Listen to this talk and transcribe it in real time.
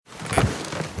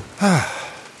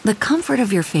The comfort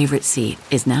of your favorite seat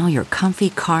is now your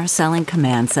comfy car selling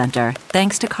command center,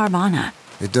 thanks to Carvana.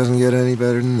 It doesn't get any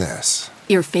better than this.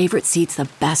 Your favorite seat's the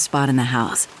best spot in the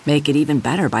house. Make it even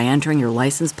better by entering your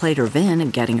license plate or VIN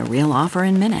and getting a real offer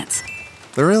in minutes.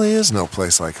 There really is no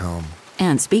place like home.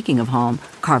 And speaking of home,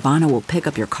 Carvana will pick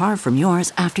up your car from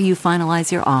yours after you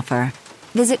finalize your offer.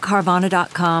 Visit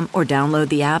Carvana.com or download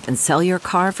the app and sell your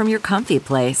car from your comfy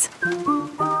place.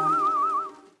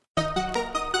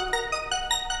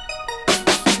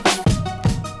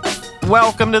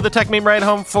 Welcome to the Tech Meme Ride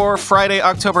Home for Friday,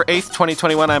 October 8th,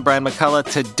 2021. I'm Brian McCullough.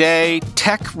 Today,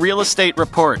 Tech Real Estate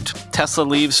Report. Tesla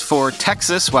leaves for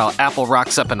Texas while Apple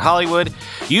rocks up in Hollywood.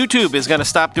 YouTube is going to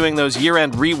stop doing those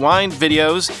year-end rewind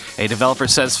videos. A developer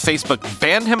says Facebook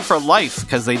banned him for life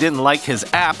because they didn't like his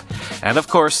app. And of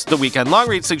course, the weekend long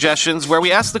read suggestions where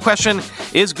we ask the question,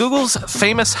 is Google's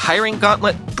famous hiring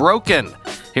gauntlet broken?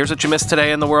 Here's what you missed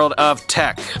today in the world of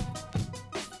tech.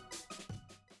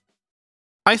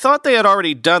 I thought they had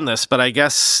already done this, but I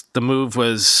guess the move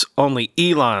was only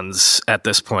Elon's at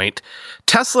this point.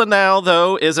 Tesla now,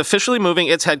 though, is officially moving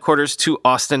its headquarters to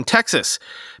Austin, Texas,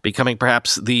 becoming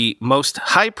perhaps the most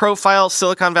high-profile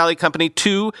Silicon Valley company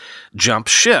to jump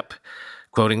ship,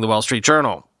 quoting the Wall Street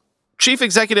Journal. Chief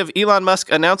Executive Elon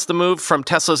Musk announced the move from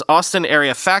Tesla's Austin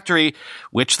area factory,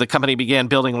 which the company began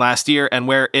building last year and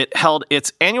where it held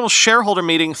its annual shareholder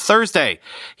meeting Thursday.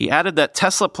 He added that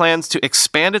Tesla plans to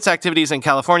expand its activities in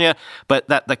California, but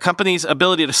that the company's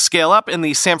ability to scale up in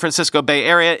the San Francisco Bay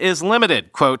Area is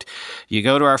limited. Quote, "You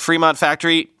go to our Fremont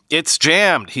factory, it's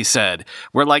jammed," he said.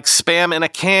 "We're like spam in a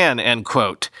can," end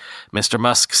quote. Mr.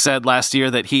 Musk said last year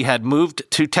that he had moved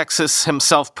to Texas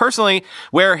himself personally,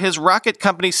 where his rocket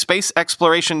company Space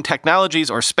Exploration Technologies,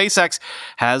 or SpaceX,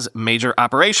 has major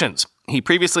operations. He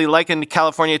previously likened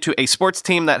California to a sports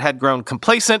team that had grown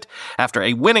complacent after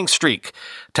a winning streak.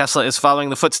 Tesla is following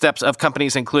the footsteps of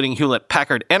companies including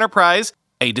Hewlett-Packard Enterprise,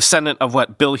 a descendant of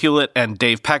what Bill Hewlett and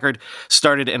Dave Packard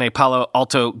started in a Palo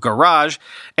Alto garage,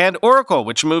 and Oracle,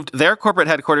 which moved their corporate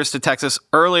headquarters to Texas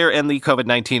earlier in the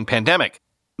COVID-19 pandemic.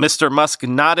 Mr. Musk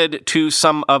nodded to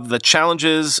some of the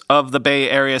challenges of the Bay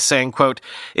Area, saying, quote,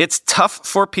 "It's tough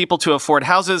for people to afford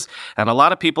houses, and a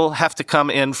lot of people have to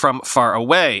come in from far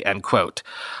away," end quote.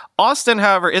 Austin,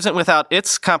 however, isn't without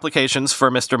its complications for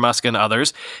Mr. Musk and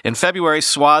others. In February,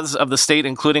 swaths of the state,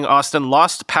 including Austin,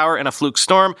 lost power in a fluke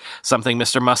storm, something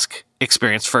Mr. Musk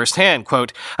experienced firsthand.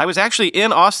 Quote, "I was actually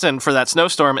in Austin for that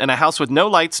snowstorm in a house with no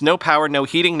lights, no power, no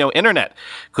heating, no internet.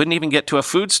 Couldn't even get to a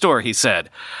food store," he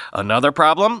said. Another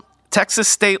problem? Texas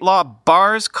state law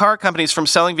bars car companies from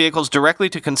selling vehicles directly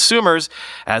to consumers,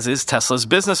 as is Tesla's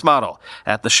business model.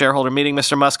 At the shareholder meeting,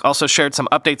 Mr. Musk also shared some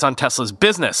updates on Tesla's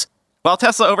business. While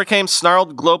Tesla overcame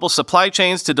snarled global supply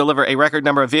chains to deliver a record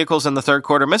number of vehicles in the third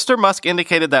quarter, Mr. Musk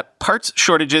indicated that parts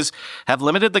shortages have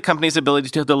limited the company's ability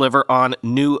to deliver on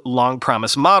new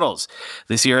long-promised models.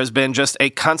 "This year has been just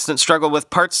a constant struggle with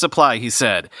parts supply," he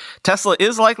said. Tesla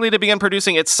is likely to begin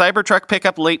producing its Cybertruck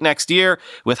pickup late next year,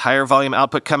 with higher volume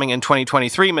output coming in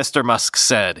 2023, Mr. Musk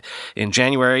said. In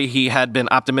January, he had been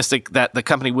optimistic that the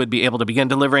company would be able to begin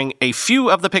delivering a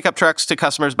few of the pickup trucks to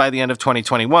customers by the end of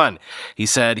 2021. He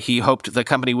said he hoped the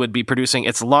company would be producing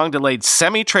its long-delayed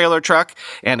semi-trailer truck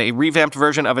and a revamped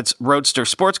version of its Roadster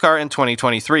sports car in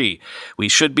 2023. "We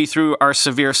should be through our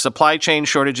severe supply chain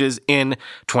shortages in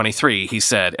 23, he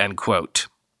said, end quote.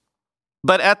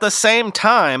 But at the same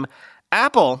time,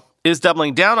 Apple is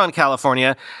doubling down on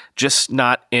California, just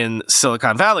not in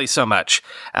Silicon Valley so much.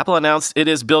 Apple announced it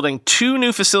is building 2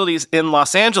 new facilities in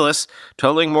Los Angeles,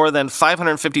 totaling more than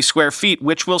 550 square feet,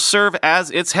 which will serve as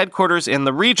its headquarters in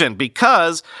the region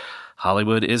because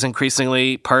Hollywood is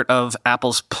increasingly part of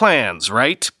Apple's plans,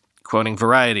 right? Quoting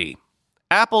Variety.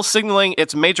 Apple, signaling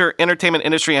its major entertainment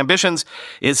industry ambitions,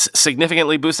 is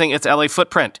significantly boosting its LA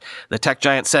footprint. The tech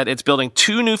giant said it's building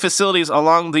 2 new facilities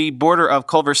along the border of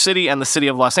Culver City and the city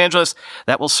of Los Angeles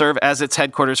that will serve as its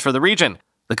headquarters for the region.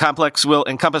 The complex will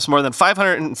encompass more than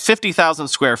 550,000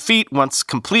 square feet once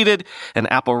completed. An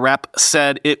Apple rep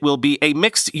said it will be a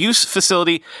mixed-use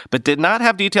facility, but did not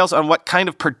have details on what kind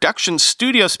of production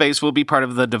studio space will be part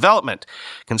of the development.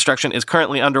 Construction is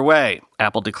currently underway.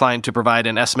 Apple declined to provide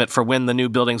an estimate for when the new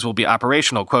buildings will be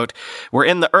operational. Quote, "We're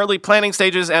in the early planning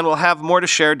stages and we'll have more to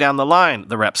share down the line,"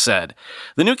 the rep said.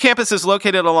 The new campus is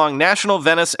located along National,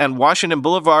 Venice, and Washington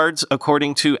Boulevards.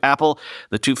 According to Apple,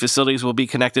 the 2 facilities will be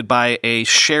connected by a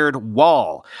shared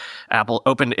wall. Apple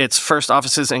opened its first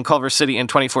offices in Culver City in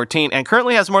 2014 and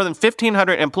currently has more than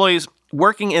 1,500 employees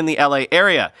working in the LA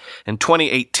area. In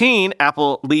 2018,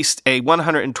 Apple leased a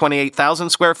 128,000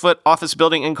 square foot office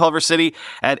building in Culver City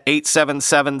at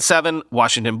 8777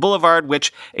 Washington Boulevard,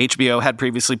 which HBO had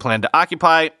previously planned to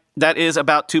occupy. That is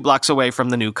about 2 blocks away from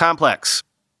the new complex.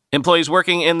 Employees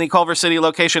working in the Culver City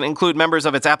location include members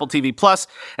of its Apple TV Plus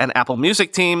and Apple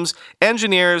Music teams,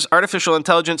 engineers, artificial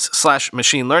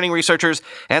intelligence/machine learning researchers,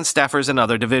 and staffers in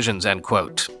other divisions, end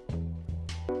quote.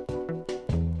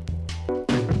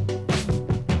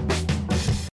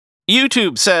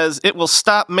 YouTube says it will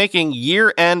stop making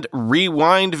year-end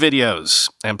rewind videos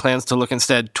and plans to look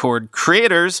instead toward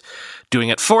creators doing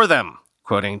it for them,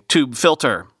 quoting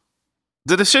TubeFilter.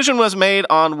 The decision was made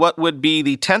on what would be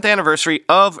the 10th anniversary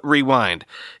of Rewind.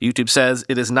 YouTube says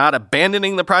it is not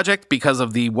abandoning the project because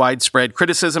of the widespread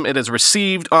criticism it has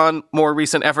received on more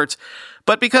recent efforts,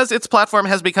 but because its platform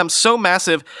has become so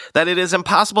massive that it is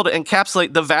impossible to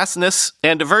encapsulate the vastness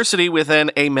and diversity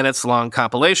within a minutes-long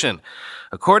compilation.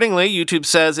 Accordingly, YouTube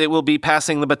says it will be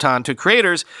passing the baton to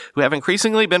creators who have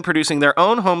increasingly been producing their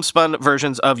own homespun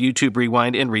versions of YouTube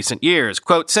Rewind in recent years.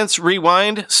 Quote, since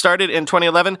Rewind started in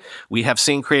 2011, we have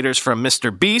seen creators from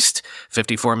Mr. Beast,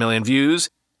 54 million views,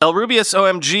 Elrubius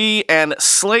OMG, and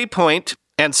Slaypoint,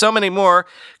 and so many more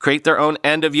create their own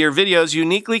end-of-year videos,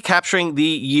 uniquely capturing the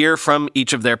year from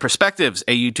each of their perspectives,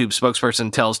 a YouTube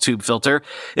spokesperson tells TubeFilter.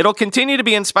 It'll continue to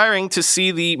be inspiring to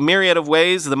see the myriad of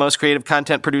ways the most creative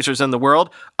content producers in the world,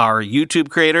 our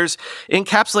YouTube creators,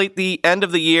 encapsulate the end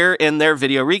of the year in their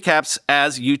video recaps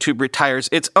as YouTube retires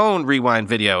its own Rewind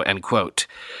video, end quote.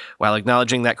 While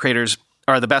acknowledging that creators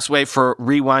are the best way for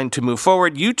Rewind to move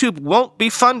forward, YouTube won't be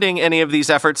funding any of these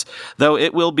efforts, though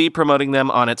it will be promoting them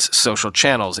on its social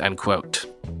channels, end quote.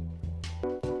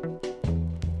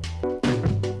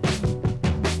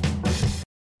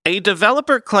 A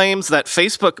developer claims that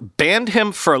Facebook banned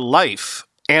him for life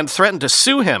and threatened to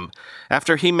sue him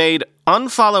after he made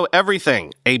Unfollow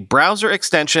Everything, a browser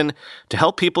extension to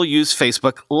help people use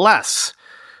Facebook less.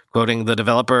 Quoting the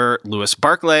developer Lewis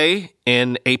Barclay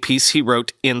in a piece he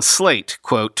wrote in Slate,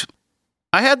 quote,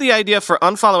 I had the idea for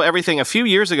Unfollow Everything a few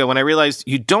years ago when I realized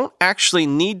you don't actually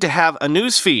need to have a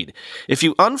news feed. If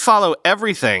you unfollow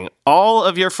everything, all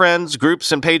of your friends,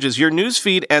 groups, and pages, your news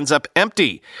feed ends up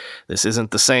empty. This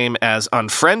isn't the same as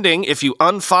unfriending. If you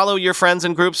unfollow your friends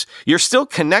and groups, you're still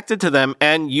connected to them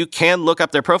and you can look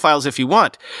up their profiles if you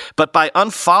want. But by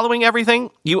unfollowing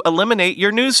everything, you eliminate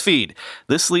your news feed.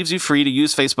 This leaves you free to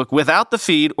use Facebook without the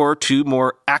feed or to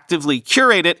more actively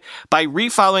curate it by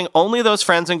refollowing only those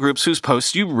friends and groups whose posts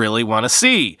you really want to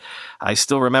see. I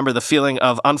still remember the feeling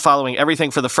of unfollowing everything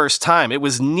for the first time. It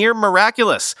was near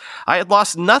miraculous. I had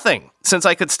lost nothing, since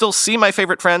I could still see my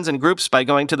favorite friends and groups by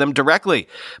going to them directly,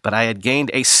 but I had gained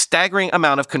a staggering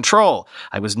amount of control.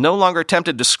 I was no longer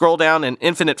tempted to scroll down an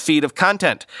infinite feed of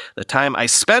content. The time I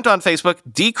spent on Facebook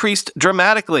decreased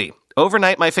dramatically.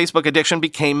 Overnight, my Facebook addiction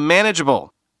became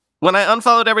manageable. When I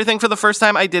unfollowed everything for the first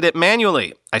time, I did it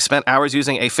manually. I spent hours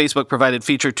using a Facebook-provided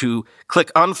feature to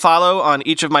click unfollow on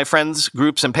each of my friends,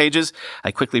 groups, and pages. I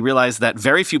quickly realized that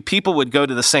very few people would go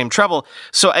to the same trouble,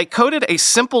 so I coded a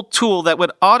simple tool that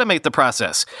would automate the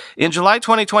process. In July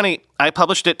 2020, I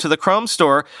published it to the Chrome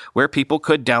store where people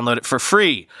could download it for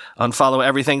free. Unfollow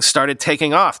Everything started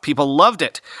taking off. People loved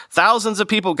it. Thousands of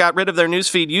people got rid of their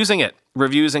newsfeed using it.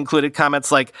 Reviews included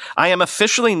comments like, I am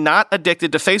officially not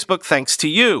addicted to Facebook thanks to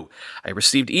you. I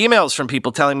received emails from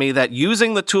people telling me that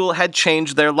using the tool had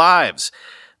changed their lives.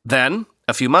 Then,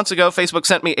 a few months ago, Facebook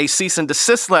sent me a cease and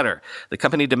desist letter. The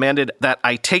company demanded that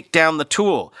I take down the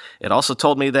tool. It also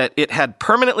told me that it had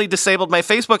permanently disabled my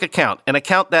Facebook account, an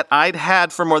account that I'd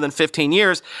had for more than 15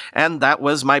 years, and that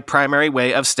was my primary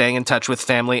way of staying in touch with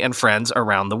family and friends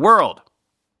around the world.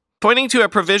 Pointing to a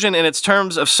provision in its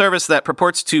terms of service that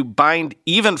purports to bind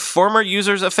even former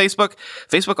users of Facebook,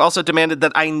 Facebook also demanded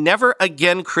that I never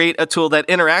again create a tool that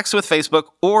interacts with Facebook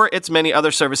or its many other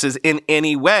services in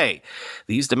any way.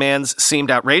 These demands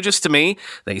seemed outrageous to me.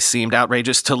 They seemed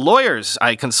outrageous to lawyers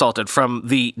I consulted from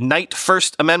the Knight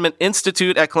First Amendment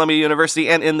Institute at Columbia University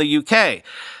and in the UK.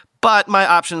 But my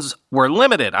options were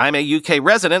limited. I'm a UK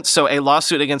resident, so a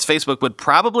lawsuit against Facebook would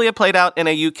probably have played out in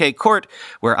a UK court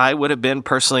where I would have been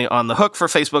personally on the hook for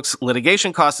Facebook's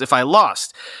litigation costs if I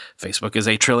lost. Facebook is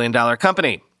a $1 trillion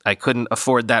company. I couldn't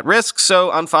afford that risk, so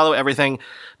Unfollow Everything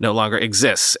no longer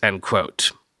exists, end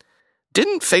quote.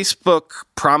 Didn't Facebook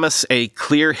promise a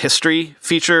clear history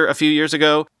feature a few years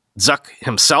ago? Zuck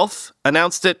himself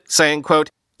announced it, saying,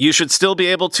 quote, you should still be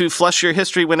able to flush your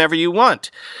history whenever you want.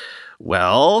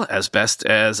 Well, as best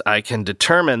as I can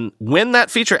determine, when that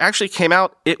feature actually came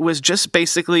out, it was just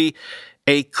basically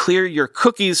a clear your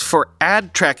cookies for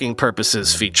ad tracking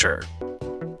purposes feature.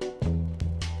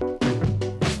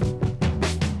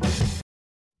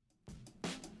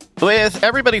 With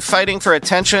everybody fighting for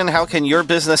attention, how can your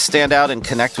business stand out and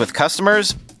connect with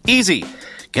customers? Easy.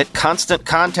 Get Constant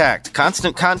Contact.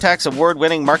 Constant Contact's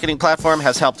award-winning marketing platform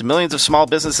has helped millions of small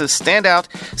businesses stand out,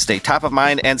 stay top of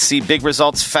mind, and see big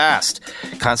results fast.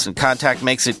 Constant Contact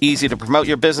makes it easy to promote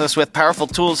your business with powerful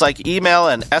tools like email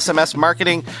and SMS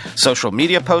marketing, social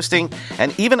media posting,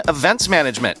 and even events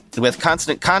management. With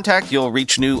Constant Contact, you'll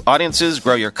reach new audiences,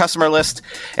 grow your customer list,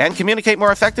 and communicate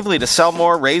more effectively to sell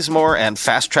more, raise more, and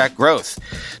fast-track growth.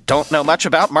 Don't know much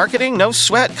about marketing? No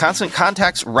sweat. Constant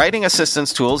Contact's writing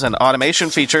assistance tools and automation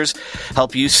features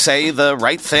help you say the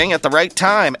right thing at the right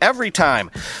time, every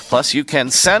time. Plus, you can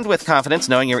send with confidence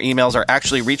knowing your emails are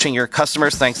actually reaching your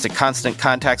customers thanks to Constant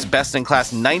Contact's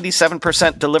best-in-class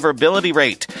 97% deliverability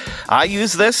rate. I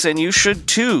use this, and you should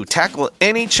too. Tackle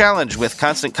any challenge with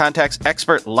Constant Contact's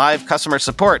expert live customer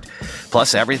support.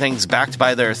 Plus, everything's backed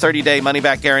by their 30-day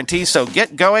money-back guarantee, so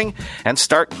get going and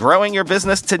start growing your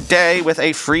business today with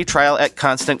a free trial at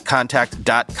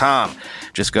ConstantContact.com.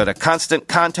 Just go to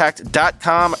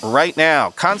ConstantContact.com right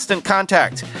now. Constant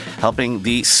Contact, helping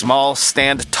the small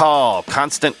stand tall.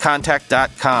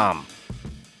 ConstantContact.com.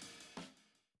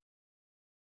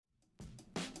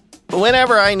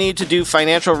 Whenever I need to do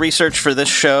financial research for this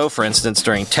show, for instance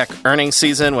during tech earnings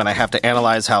season when I have to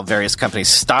analyze how various companies'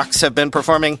 stocks have been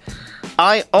performing,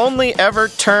 I only ever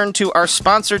turn to our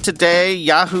sponsor today,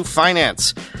 Yahoo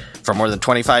Finance. For more than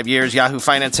 25 years, Yahoo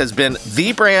Finance has been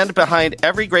the brand behind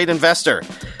every great investor.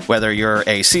 Whether you're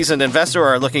a seasoned investor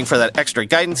or are looking for that extra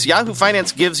guidance, Yahoo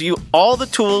Finance gives you all the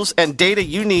tools and data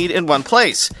you need in one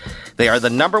place. They are the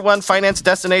 #1 finance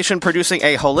destination producing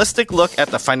a holistic look at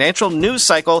the financial news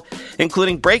cycle,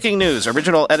 including breaking news,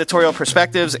 original editorial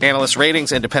perspectives, analyst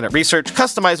ratings, independent research,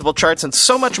 customizable charts, and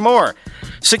so much more.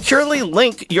 Securely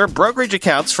link your brokerage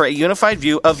accounts for a unified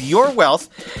view of your wealth,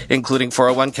 including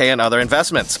 401k and other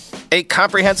investments. A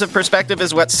comprehensive perspective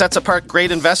is what sets apart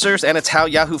great investors, and it's how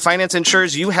Yahoo Finance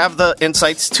ensures you have the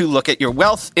insights to look at your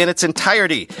wealth in its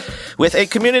entirety. With a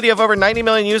community of over 90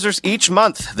 million users each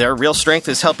month, their real strength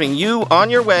is helping you on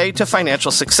your way to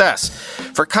financial success.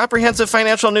 For comprehensive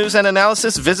financial news and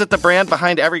analysis, visit the brand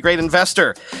behind every great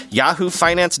investor,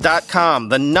 yahoofinance.com,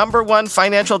 the #1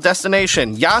 financial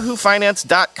destination,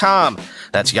 yahoofinance.com.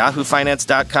 That's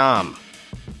yahoofinance.com.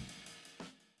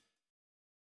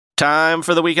 Time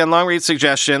for the weekend long read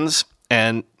suggestions.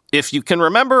 And if you can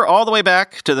remember all the way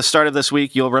back to the start of this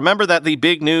week, you'll remember that the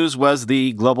big news was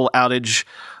the global outage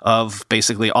of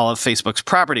basically all of Facebook's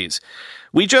properties.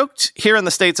 We joked here in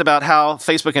the States about how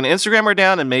Facebook and Instagram were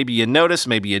down, and maybe you noticed,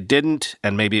 maybe you didn't,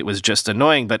 and maybe it was just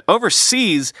annoying. But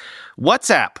overseas,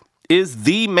 WhatsApp is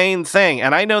the main thing.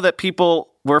 And I know that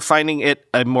people were finding it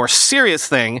a more serious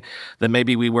thing than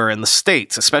maybe we were in the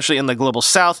States, especially in the global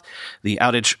South. The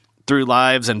outage threw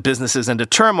lives and businesses into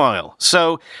turmoil.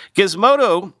 So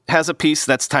Gizmodo has a piece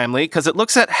that's timely because it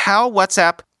looks at how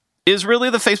WhatsApp is really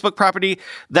the Facebook property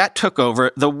that took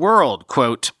over the world.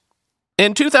 Quote,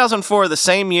 in 2004, the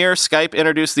same year Skype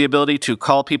introduced the ability to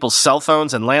call people's cell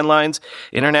phones and landlines,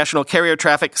 international carrier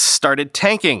traffic started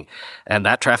tanking. And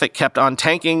that traffic kept on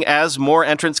tanking as more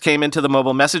entrants came into the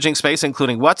mobile messaging space,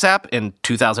 including WhatsApp in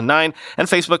 2009 and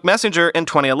Facebook Messenger in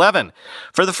 2011.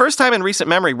 For the first time in recent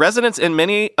memory, residents in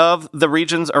many of the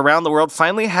regions around the world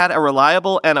finally had a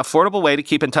reliable and affordable way to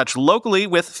keep in touch locally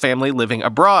with family living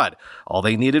abroad. All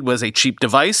they needed was a cheap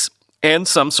device and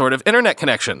some sort of internet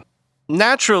connection.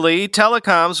 Naturally,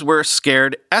 telecoms were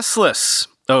scared S-less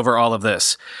over all of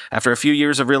this. After a few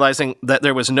years of realizing that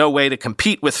there was no way to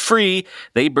compete with free,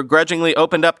 they begrudgingly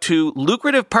opened up to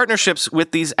lucrative partnerships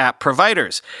with these app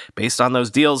providers. Based on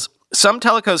those deals, some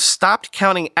telcos stopped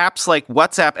counting apps like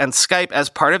WhatsApp and Skype as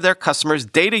part of their customers'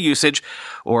 data usage,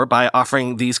 or by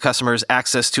offering these customers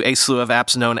access to a slew of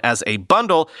apps known as a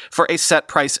bundle for a set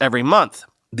price every month.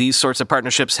 These sorts of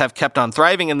partnerships have kept on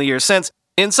thriving in the years since,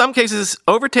 in some cases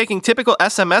overtaking typical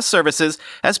SMS services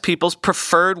as people's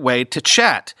preferred way to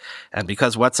chat. And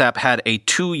because WhatsApp had a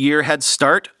 2-year head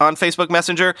start on Facebook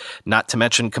Messenger, not to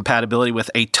mention compatibility with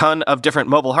a ton of different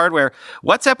mobile hardware,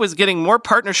 WhatsApp was getting more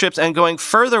partnerships and going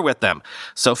further with them.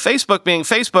 So Facebook, being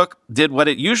Facebook, did what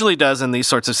it usually does in these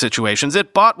sorts of situations.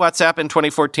 It bought WhatsApp in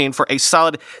 2014 for a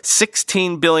solid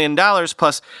 $16 billion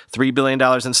plus $3 billion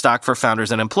in stock for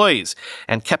founders and employees,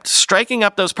 and kept striking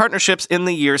up those partnerships in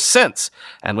the years since.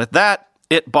 And with that,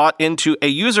 it bought into a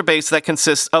user base that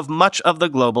consists of much of the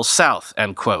global South,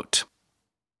 end quote.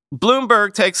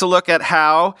 Bloomberg takes a look at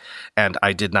how, and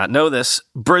I did not know this,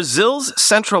 Brazil's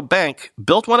central bank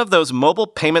built one of those mobile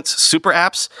payments super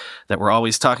apps that we're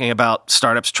always talking about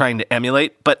startups trying to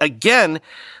emulate. But again,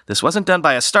 this wasn't done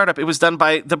by a startup, it was done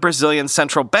by the Brazilian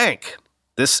central bank.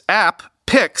 This app,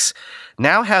 Pix,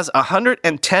 now has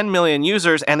 110 million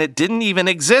users, and it didn't even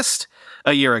exist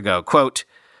a year ago. Quote,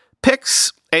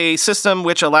 Pix, a system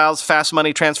which allows fast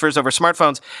money transfers over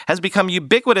smartphones, has become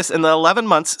ubiquitous in the 11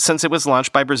 months since it was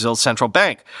launched by Brazil's central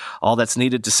bank. All that's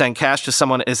needed to send cash to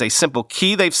someone is a simple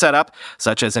key they've set up,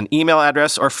 such as an email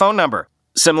address or phone number.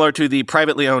 Similar to the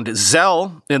privately owned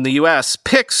Zelle in the US,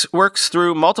 Pix works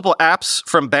through multiple apps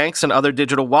from banks and other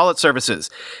digital wallet services.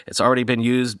 It's already been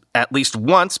used at least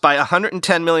once by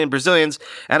 110 million Brazilians,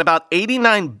 and about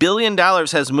 $89 billion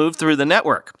has moved through the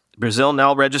network. Brazil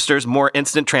now registers more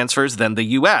instant transfers than the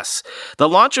U.S. The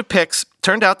launch of Pix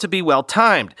turned out to be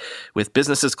well-timed. With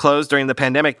businesses closed during the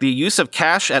pandemic, the use of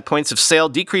cash at points of sale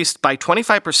decreased by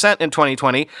 25% in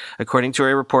 2020, according to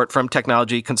a report from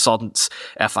technology consultants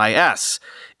FIS.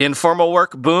 Informal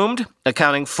work boomed,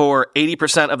 accounting for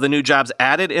 80% of the new jobs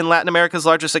added in Latin America's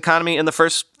largest economy in the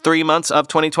first 3 months of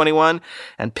 2021,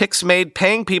 and Pix made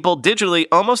paying people digitally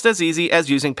almost as easy as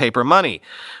using paper money.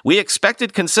 We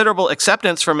expected considerable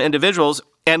acceptance from individuals,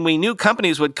 and we knew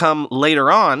companies would come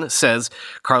later on, says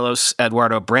Carlos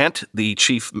Eduardo Brandt, the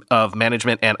chief of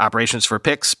management and operations for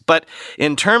Pix. But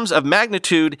in terms of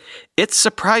magnitude, it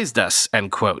surprised us,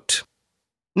 end quote.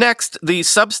 Next, the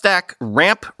Substack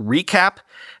Ramp Recap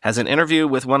has an interview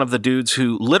with one of the dudes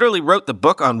who literally wrote the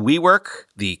book on WeWork,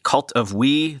 The Cult of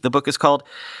We, the book is called.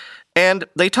 And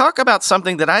they talk about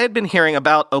something that I had been hearing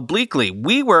about obliquely.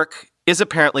 WeWork is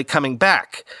apparently coming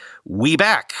back. We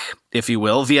back, if you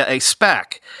will, via a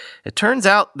SPAC. It turns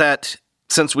out that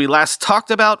since we last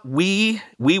talked about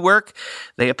WeWork,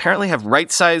 they apparently have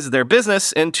right-sized their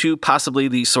business into possibly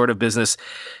the sort of business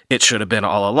it should have been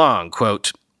all along.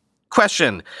 Quote,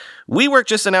 question, WeWork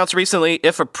just announced recently,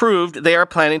 if approved, they are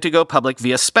planning to go public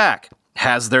via SPAC.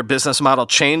 Has their business model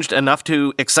changed enough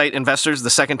to excite investors the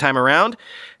second time around?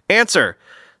 Answer,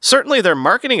 certainly their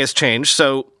marketing has changed,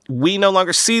 so we no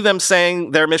longer see them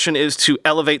saying their mission is to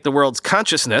elevate the world's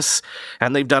consciousness,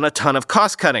 and they've done a ton of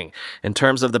cost cutting. In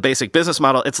terms of the basic business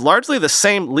model, it's largely the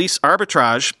same lease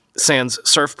arbitrage, sans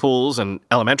surf pools and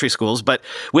elementary schools, but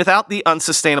without the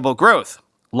unsustainable growth.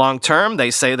 Long term,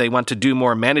 they say they want to do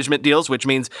more management deals, which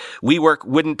means WeWork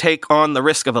wouldn't take on the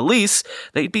risk of a lease.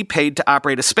 They'd be paid to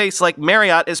operate a space like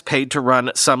Marriott is paid to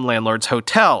run some landlord's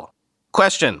hotel.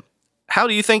 Question, how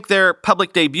do you think their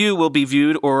public debut will be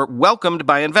viewed or welcomed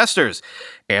by investors?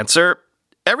 Answer,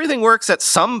 everything works at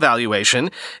some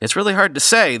valuation. It's really hard to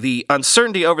say. The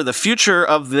uncertainty over the future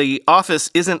of the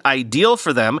office isn't ideal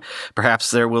for them.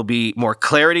 Perhaps there will be more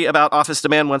clarity about office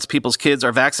demand once people's kids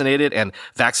are vaccinated and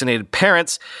vaccinated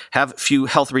parents have few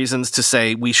health reasons to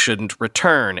say we shouldn't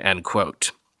return, end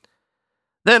quote.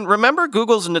 Then remember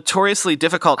Google's notoriously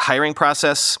difficult hiring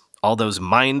process? All those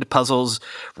mind puzzles,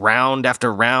 round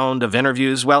after round of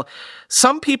interviews. Well,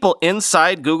 some people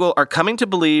inside Google are coming to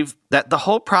believe that the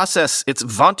whole process, its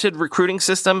vaunted recruiting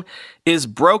system, is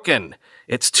broken.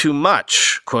 It's too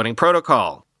much, quoting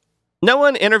protocol. No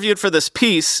one interviewed for this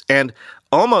piece, and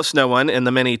almost no one in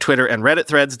the many Twitter and Reddit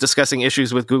threads discussing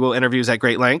issues with Google interviews at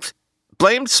great length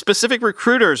blamed specific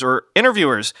recruiters or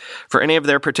interviewers for any of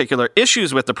their particular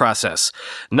issues with the process.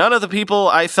 None of the people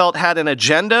I felt had an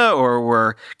agenda or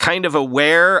were kind of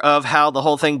aware of how the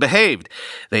whole thing behaved.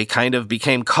 They kind of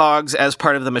became cogs as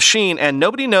part of the machine, and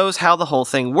nobody knows how the whole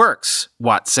thing works,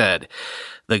 Watt said.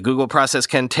 The Google process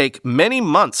can take many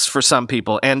months for some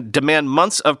people and demand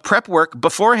months of prep work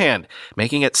beforehand,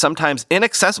 making it sometimes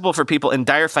inaccessible for people in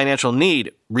dire financial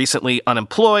need, recently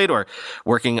unemployed, or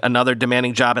working another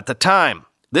demanding job at the time.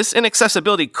 This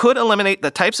inaccessibility could eliminate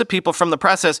the types of people from the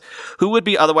process who would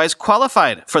be otherwise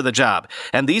qualified for the job.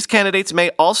 And these candidates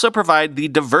may also provide the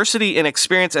diversity in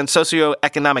experience and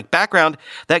socioeconomic background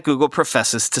that Google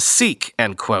professes to seek,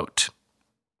 end quote.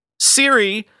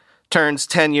 Siri turns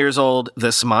 10 years old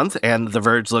this month, and The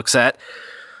Verge looks at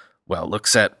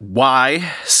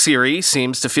why Siri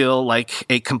seems to feel like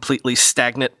a completely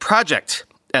stagnant project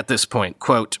at this point.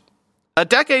 Quote, a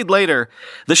decade later,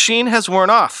 the sheen has worn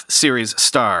off, Siri's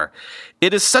star.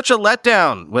 It is such a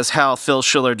letdown, was how Phil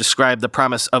Schiller described the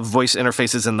promise of voice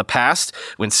interfaces in the past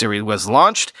when Siri was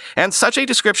launched, and such a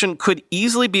description could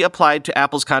easily be applied to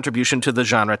Apple's contribution to the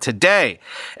genre today.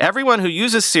 Everyone who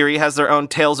uses Siri has their own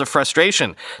tales of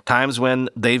frustration, times when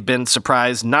they've been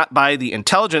surprised not by the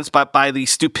intelligence but by the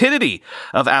stupidity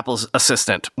of Apple's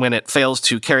assistant when it fails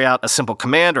to carry out a simple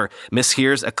command or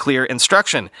mishears a clear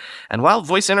instruction. And while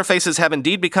voice interfaces have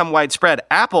indeed become widespread,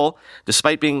 Apple,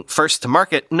 despite being first to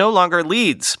market, no longer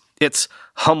leads. Its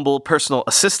humble personal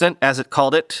assistant, as it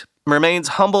called it, remains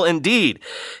humble indeed,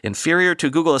 inferior to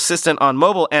Google Assistant on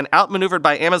mobile and outmaneuvered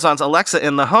by Amazon's Alexa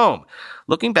in the home.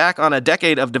 Looking back on a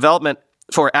decade of development,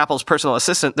 for Apple's personal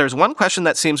assistant, there's one question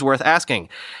that seems worth asking.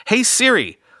 Hey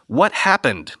Siri, what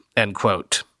happened? End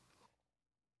quote.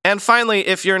 And finally,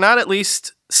 if you're not at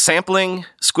least sampling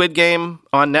Squid Game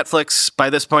on Netflix by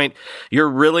this point, you're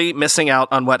really missing out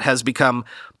on what has become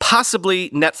possibly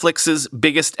Netflix's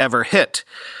biggest ever hit.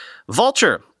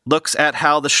 Vulture looks at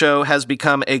how the show has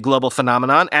become a global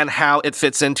phenomenon and how it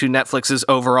fits into Netflix's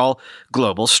overall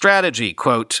global strategy.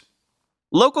 Quote,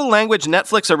 local language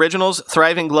Netflix originals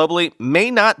thriving globally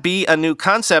may not be a new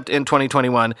concept in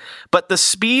 2021, but the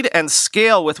speed and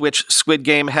scale with which Squid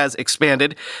Game has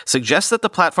expanded suggests that the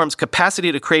platform's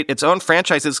capacity to create its own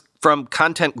franchises from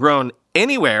content grown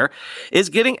anywhere is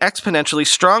getting exponentially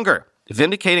stronger,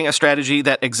 vindicating a strategy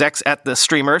that execs at the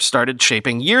streamer started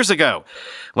shaping years ago.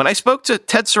 When I spoke to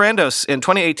Ted Sarandos in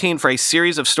 2018 for a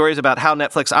series of stories about how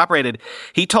Netflix operated,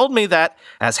 he told me that,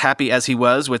 as happy as he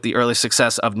was with the early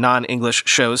success of non-English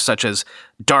shows such as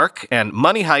Dark and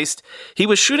Money Heist, he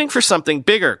was shooting for something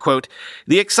bigger. Quote,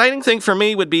 the exciting thing for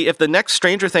me would be if the next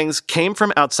Stranger Things came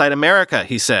from outside America,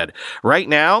 he said. Right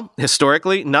now,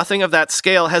 historically, nothing of that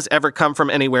scale has ever come from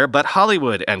anywhere but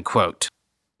Hollywood, end quote.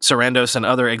 Sarandos and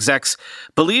other execs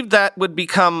believed that would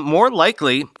become more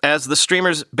likely as the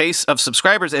streamer's base of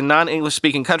subscribers in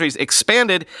non-English-speaking countries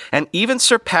expanded and even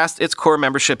surpassed its core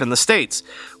membership in the States.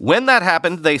 When that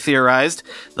happened, they theorized,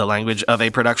 the language of a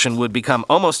production would become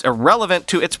almost irrelevant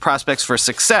to its prospects for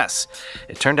success.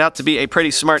 It turned out to be a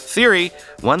pretty smart theory,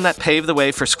 one that paved the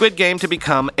way for Squid Game to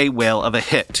become a whale of a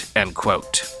hit, end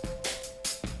quote.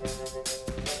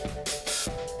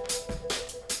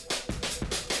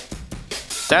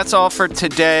 That's all for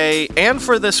today and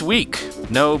for this week.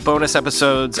 No bonus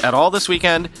episodes at all this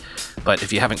weekend, but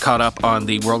if you haven't caught up on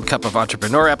the World Cup of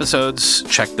Entrepreneur episodes,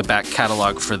 check the back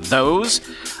catalog for those.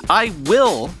 I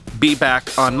will be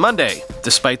back on Monday,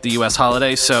 despite the U.S.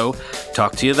 holiday, so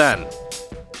talk to you then.